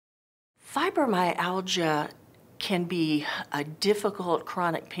Fibromyalgia can be a difficult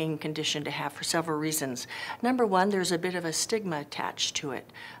chronic pain condition to have for several reasons. Number one, there's a bit of a stigma attached to it.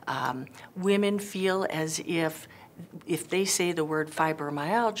 Women feel as if they say the word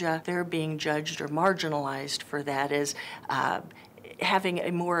fibromyalgia, they're being judged or marginalized for that as having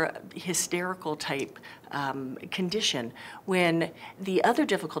a more hysterical type condition, when the other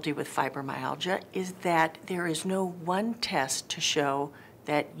difficulty with fibromyalgia is that there is no one test to show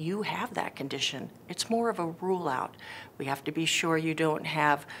that you have that condition. It's more of a rule out. We have to be sure you don't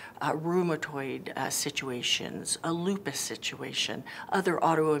have rheumatoid situations, a lupus situation, other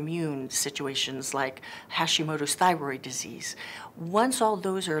autoimmune situations like Hashimoto's thyroid disease. Once all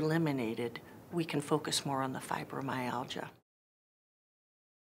those are eliminated, we can focus more on the fibromyalgia.